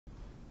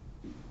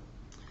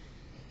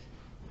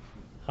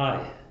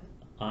Hi,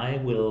 I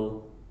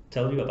will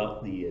tell you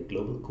about the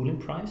global cooling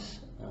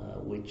price,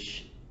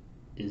 which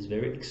is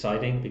very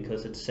exciting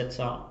because it sets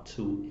out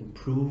to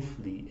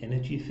improve the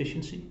energy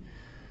efficiency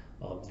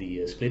of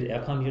the split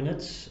aircon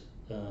units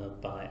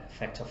by a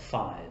factor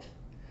 5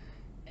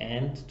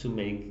 and to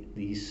make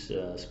these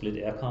split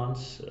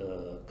aircons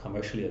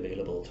commercially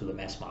available to the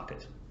mass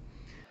market.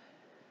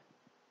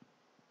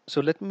 So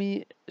let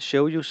me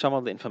show you some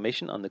of the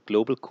information on the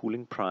Global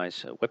Cooling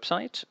Price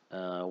website,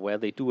 where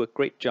they do a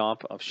great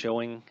job of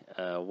showing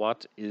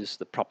what is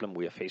the problem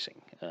we are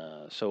facing.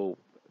 So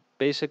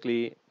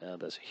basically,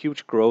 there's a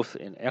huge growth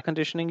in air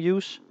conditioning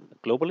use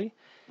globally,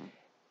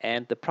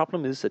 and the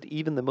problem is that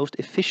even the most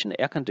efficient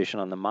air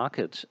conditioner on the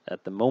market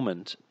at the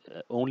moment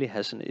only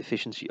has an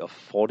efficiency of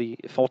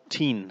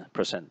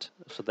 14%.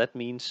 So that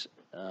means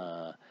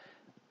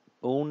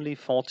only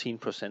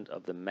 14%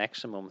 of the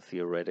maximum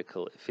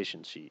theoretical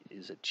efficiency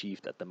is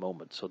achieved at the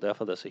moment. So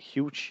therefore, there's a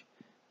huge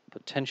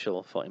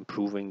potential for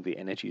improving the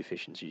energy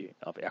efficiency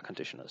of air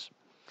conditioners.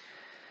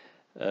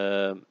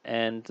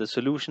 And the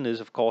solution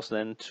is, of course,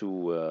 then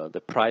to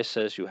the price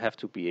says you have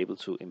to be able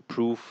to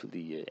improve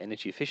the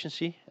energy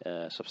efficiency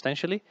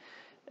substantially,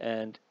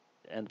 and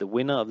the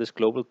winner of this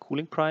global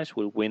cooling prize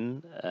will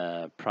win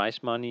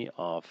prize money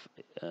of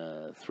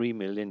 $3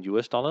 million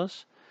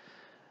US.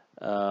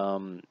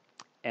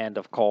 And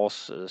of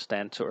course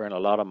stand to earn a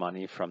lot of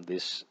money from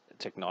this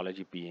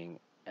technology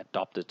being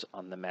adopted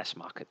on the mass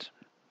market.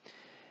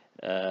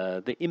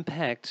 The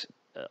impact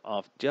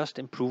of just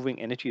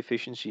improving energy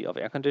efficiency of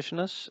air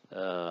conditioners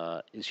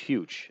is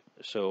huge.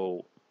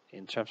 So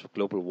in terms of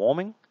global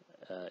warming,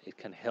 it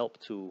can help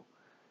to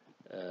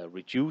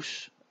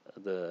reduce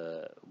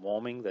the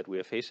warming that we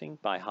are facing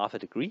by half a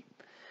degree.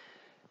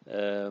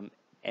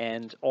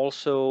 And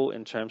also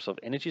in terms of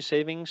energy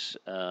savings,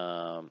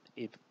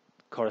 it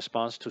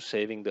corresponds to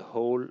saving the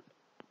whole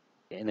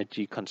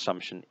energy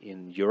consumption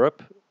in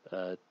Europe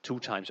 2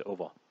 times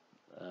over.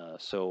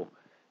 So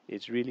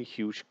it's really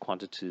huge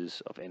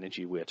quantities of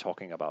energy we are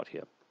talking about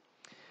here.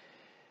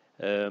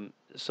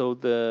 So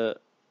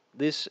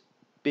this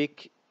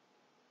big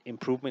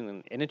improvement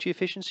in energy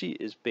efficiency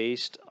is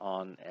based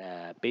on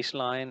a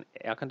baseline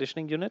air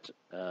conditioning unit,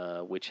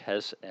 which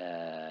has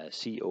a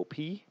COP,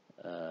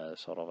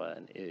 sort of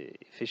an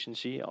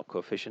efficiency or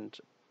coefficient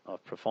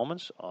of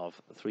performance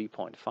of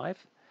 3.5.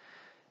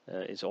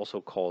 It's also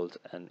called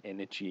an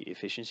energy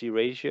efficiency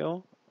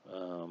ratio,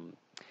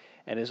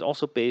 and is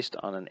also based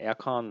on an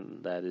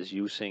aircon that is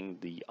using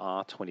the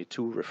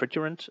R22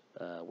 refrigerant,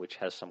 which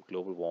has some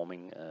global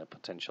warming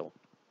potential.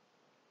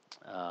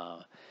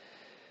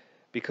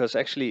 Because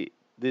actually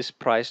this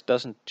price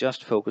doesn't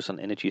just focus on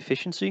energy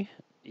efficiency,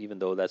 even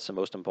though that's the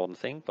most important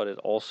thing, but it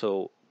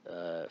also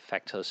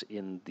factors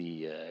in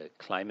the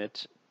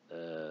climate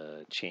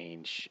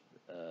change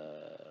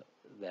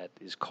that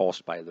is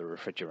caused by the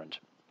refrigerant.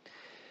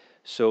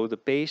 So the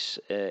base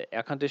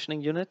air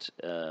conditioning unit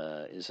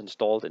is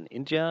installed in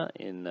India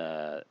in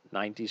a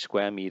 90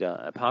 square meter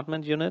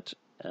apartment unit,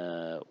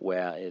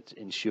 where it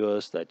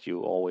ensures that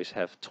you always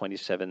have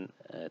 27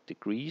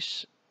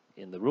 degrees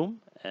in the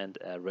room and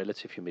a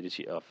relative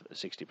humidity of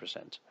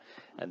 60%.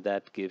 And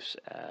that gives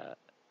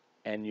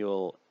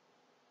annual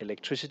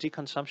electricity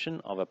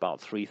consumption of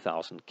about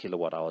 3,000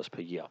 kilowatt hours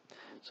per year.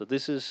 So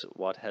this is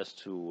what has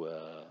to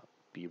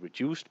be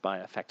reduced by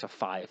a factor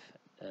 5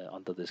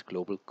 under this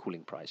global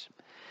cooling price.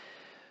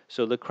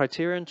 So the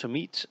criterion to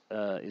meet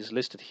is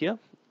listed here,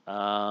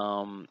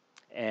 and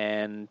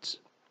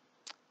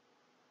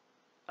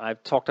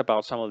I've talked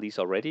about some of these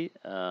already,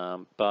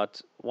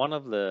 but one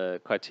of the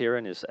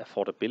criterion is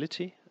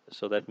affordability.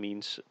 So that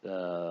means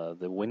the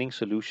winning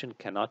solution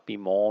cannot be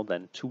more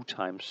than 2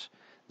 times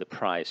the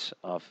price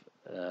of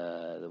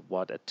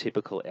what a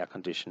typical air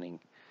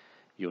conditioning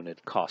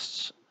unit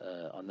costs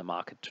on the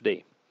market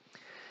today.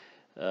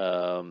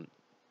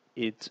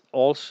 It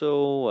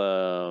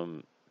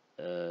also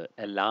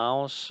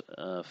allows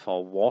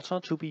for water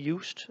to be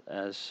used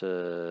as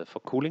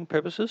for cooling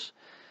purposes,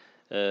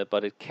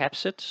 but it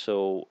caps it.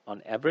 So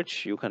on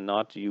average, you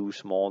cannot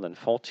use more than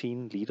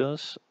 14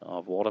 liters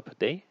of water per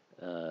day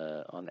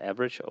on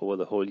average over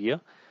the whole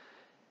year.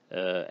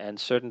 And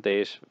certain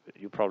days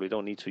you probably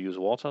don't need to use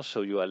water,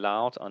 so you're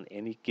allowed on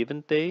any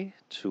given day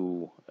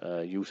to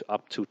use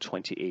up to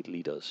 28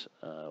 liters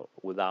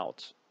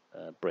without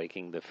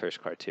breaking the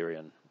first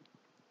criterion.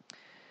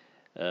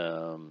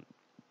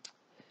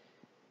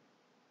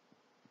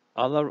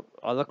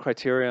 Other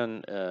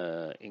criterion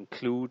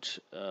include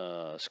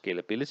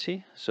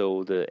scalability.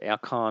 So the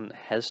aircon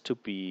has to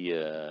be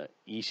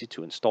easy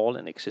to install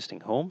in existing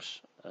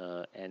homes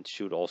and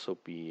should also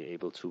be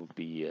able to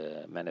be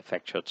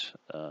manufactured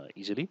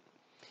easily.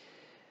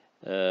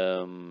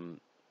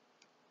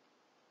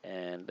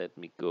 And let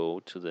me go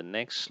to the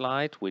next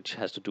slide, which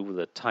has to do with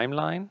the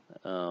timeline.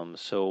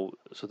 So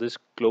this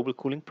global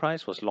cooling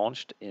prize was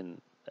launched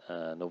in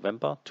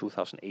November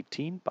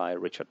 2018 by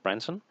Richard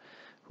Branson,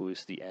 who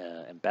is the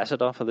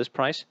ambassador for this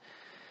prize.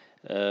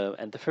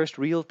 And the first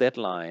real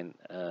deadline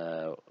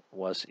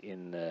was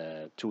in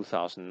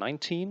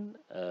 2019,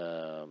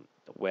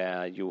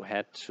 where you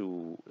had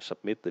to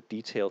submit the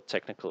detailed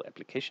technical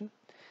application.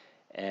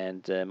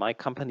 And my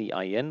company,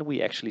 IN,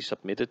 we actually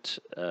submitted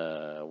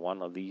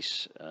one of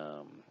these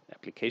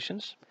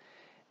applications.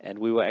 And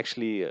we were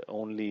actually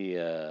only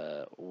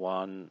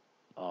one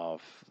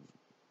of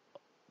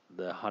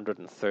the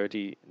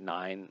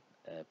 139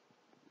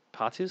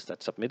 parties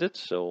that submitted,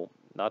 so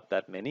not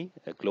that many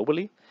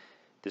globally.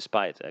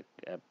 Despite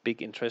a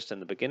big interest in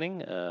the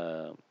beginning,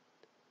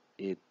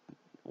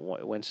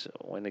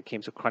 when it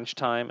came to crunch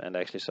time and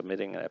actually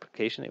submitting an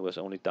application, it was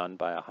only done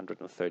by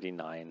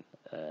 139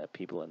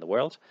 people in the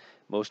world,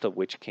 most of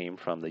which came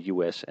from the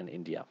US and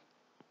India.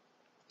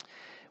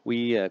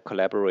 We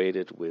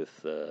collaborated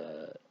with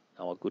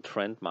our good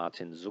friend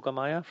Martin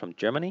Zuckermeier from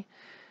Germany,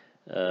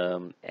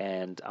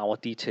 and our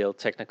detailed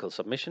technical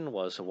submission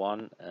was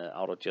one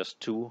out of just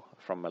 2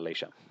 from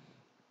Malaysia.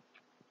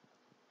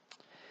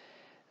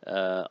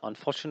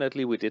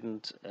 Unfortunately, we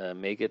didn't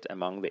make it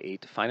among the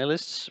 8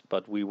 finalists,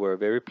 but we were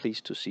very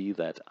pleased to see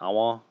that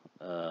our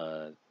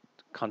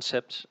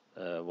concept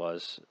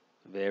was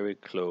very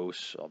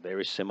close or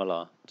very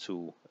similar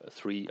to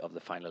 3 of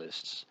the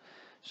finalists.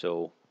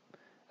 So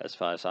as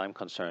far as I'm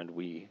concerned,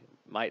 we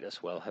might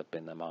as well have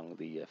been among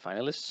the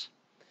finalists.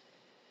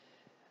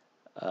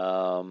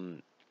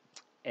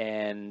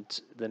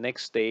 And the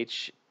next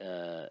stage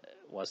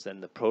was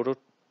then the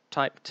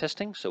prototype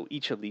testing. So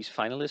each of these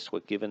finalists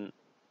were given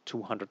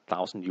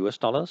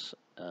 $200,000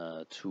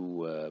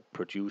 to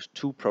produce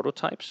 2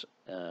 prototypes,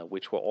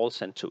 which were all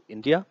sent to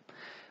India,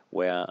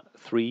 where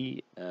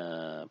 3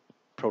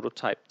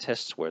 prototype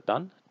tests were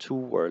done. 2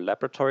 were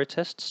laboratory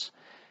tests,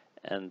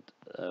 and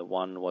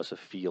 1 was a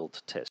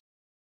field test.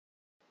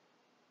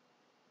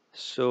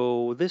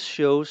 So this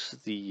shows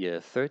the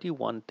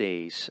 31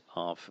 days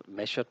of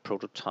measured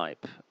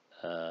prototype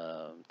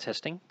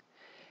testing.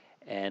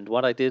 And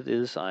what I did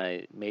is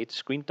I made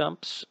screen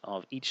dumps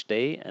of each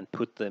day and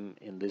put them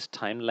in this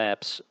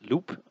time-lapse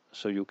loop,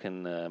 so you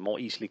can more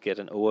easily get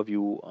an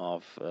overview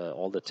of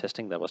all the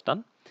testing that was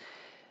done.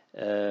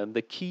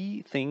 The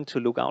key thing to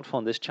look out for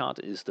on this chart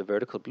is the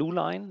vertical blue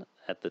line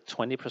at the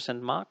 20%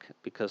 mark,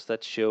 because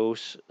that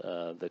shows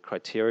the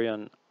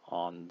criterion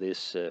on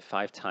this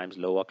 5 times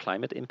lower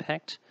climate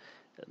impact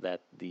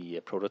that the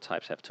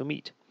prototypes have to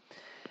meet.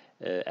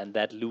 And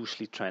that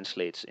loosely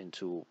translates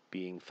into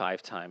being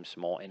 5 times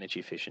more energy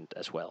efficient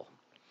as well.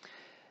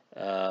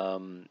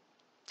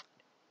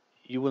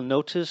 You will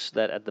notice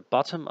that at the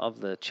bottom of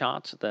the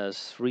chart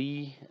there's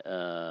 3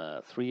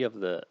 of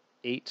the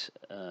 8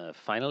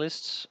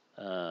 finalists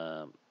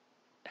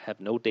have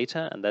no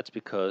data, and that's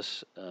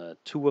because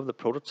 2 of the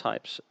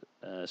prototypes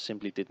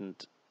simply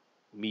didn't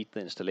meet the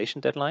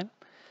installation deadline.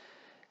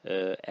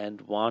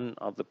 And 1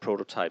 of the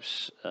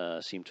prototypes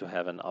seemed to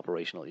have an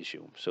operational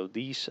issue. So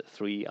these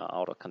 3 are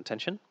out of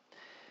contention.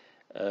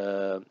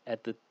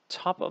 At the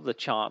top of the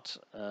chart,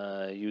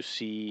 you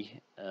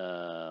see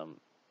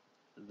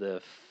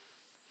the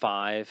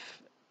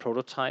 5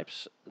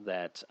 prototypes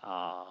that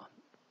are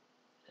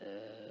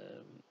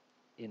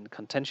in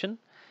contention,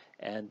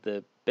 and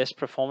the best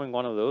performing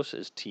one of those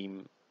is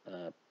Team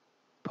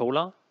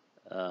Polar.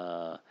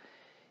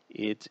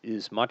 It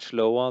is much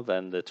lower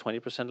than the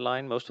 20%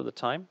 line most of the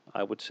time.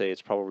 I would say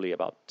it's probably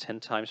about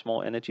 10 times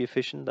more energy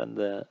efficient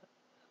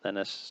than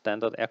a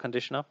standard air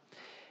conditioner.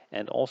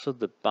 And also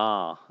the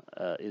bar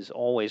is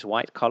always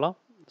white color,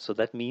 so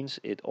that means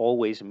it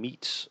always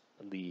meets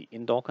the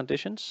indoor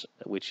conditions,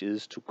 which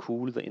is to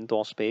cool the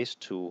indoor space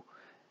to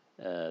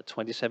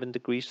 27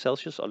 degrees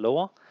Celsius or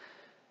lower,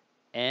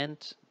 and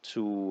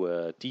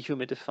to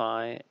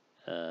dehumidify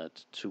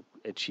to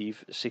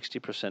achieve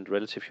 60%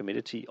 relative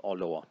humidity or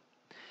lower.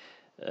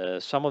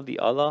 Some of the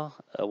other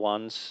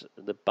ones,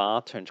 the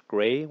bar turns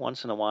gray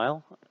once in a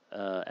while,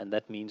 and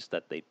that means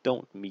that they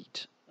don't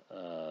meet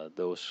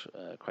those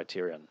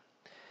criterion.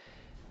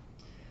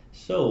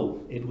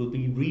 So it will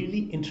be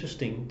really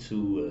interesting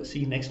to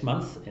see next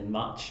month in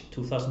March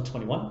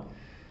 2021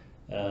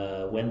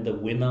 when the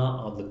winner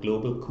of the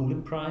Global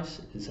Cooling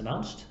Prize is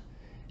announced,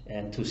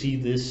 and to see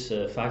this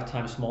 5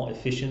 times more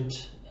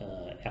efficient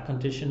air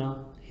conditioner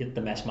hit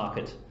the mass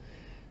market.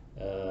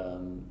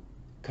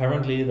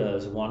 Currently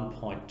there's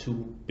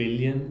 1.2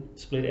 billion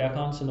split air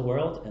cons in the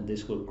world, and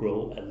this will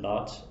grow a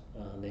lot,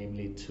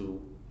 namely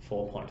to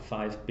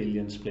 4.5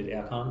 billion split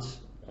air cons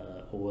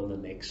over the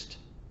next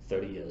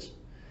 30 years.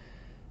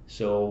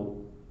 So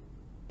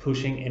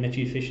pushing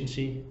energy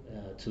efficiency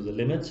to the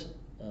limit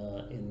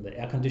in the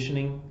air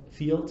conditioning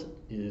field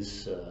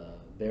is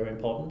very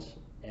important,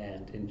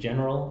 and in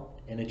general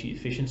energy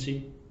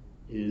efficiency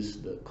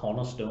is the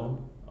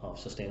cornerstone of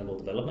sustainable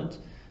development.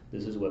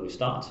 This is where we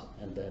start,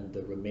 and then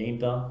the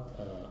remainder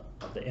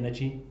of the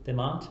energy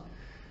demand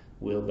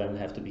will then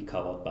have to be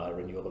covered by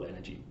renewable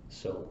energy.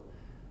 So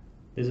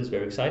this is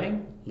very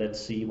exciting. Let's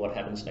see what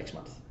happens next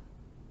month.